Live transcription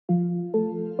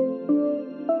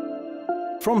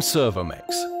From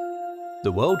SERVOMEX,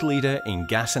 the world leader in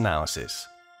gas analysis,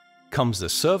 comes the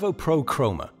SERVOPRO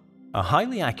Chroma, a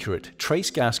highly accurate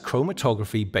trace gas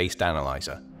chromatography-based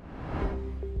analyzer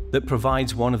that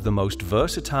provides one of the most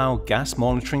versatile gas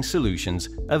monitoring solutions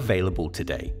available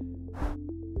today.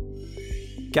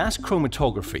 Gas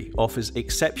chromatography offers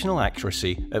exceptional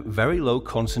accuracy at very low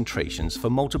concentrations for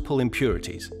multiple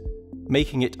impurities,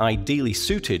 making it ideally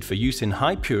suited for use in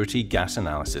high-purity gas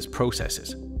analysis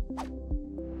processes.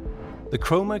 The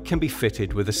Chroma can be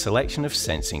fitted with a selection of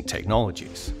sensing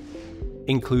technologies,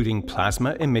 including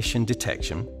plasma emission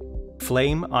detection,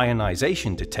 flame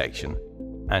ionization detection,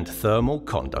 and thermal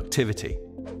conductivity.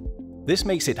 This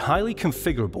makes it highly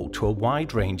configurable to a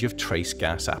wide range of trace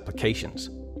gas applications.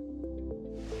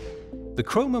 The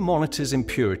Chroma monitors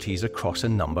impurities across a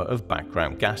number of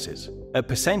background gases at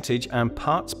percentage and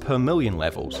parts per million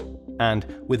levels, and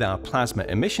with our plasma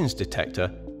emissions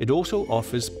detector, it also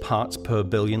offers parts per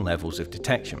billion levels of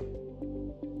detection.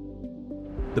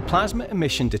 The plasma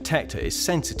emission detector is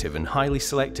sensitive and highly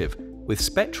selective, with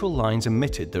spectral lines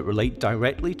emitted that relate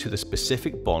directly to the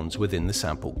specific bonds within the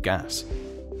sample gas.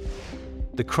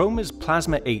 The Chroma's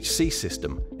PlasmaHC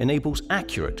system enables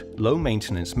accurate,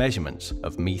 low-maintenance measurements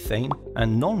of methane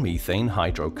and non-methane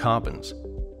hydrocarbons,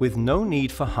 with no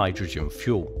need for hydrogen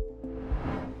fuel,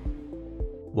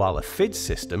 while a FID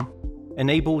system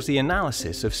enables the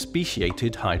analysis of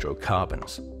speciated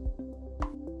hydrocarbons.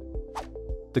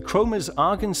 The Chroma's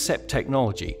Argon SEP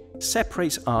technology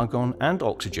separates argon and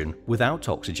oxygen without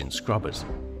oxygen scrubbers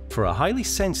for a highly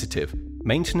sensitive,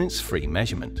 maintenance-free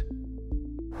measurement,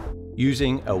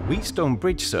 using a Wheatstone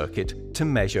bridge circuit to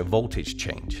measure voltage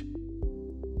change.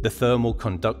 The thermal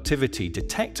conductivity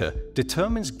detector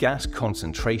determines gas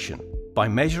concentration by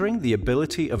measuring the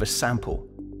ability of a sample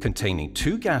containing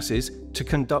two gases to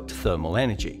conduct thermal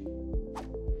energy.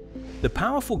 The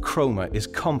powerful Chroma is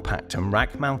compact and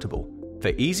rack-mountable for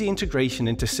easy integration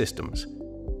into systems,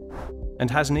 and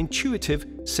has an intuitive,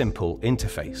 simple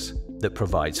interface that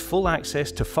provides full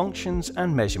access to functions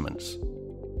and measurements.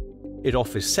 It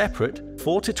offers separate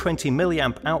 4 to 20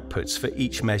 milliamp outputs for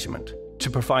each measurement to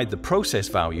provide the process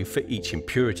value for each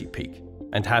impurity peak,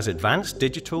 and has advanced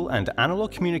digital and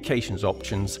analog communications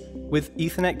options with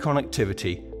Ethernet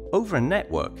connectivity over a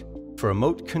network for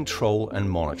remote control and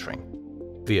monitoring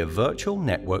via virtual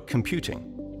network computing.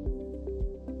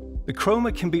 The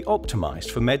Chroma can be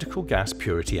optimized for medical gas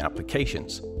purity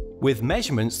applications, with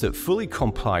measurements that fully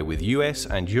comply with US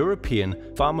and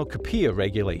European pharmacopoeia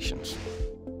regulations.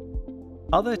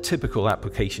 Other typical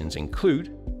applications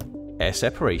include air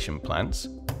separation plants,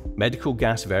 medical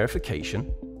gas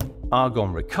verification,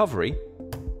 argon recovery,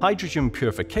 hydrogen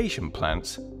purification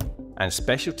plants, and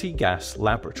specialty gas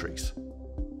laboratories.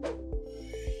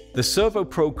 The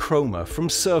SERVOPRO Chroma from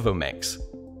SERVOMEX,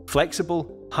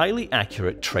 flexible, highly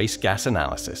accurate trace gas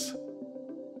analysis.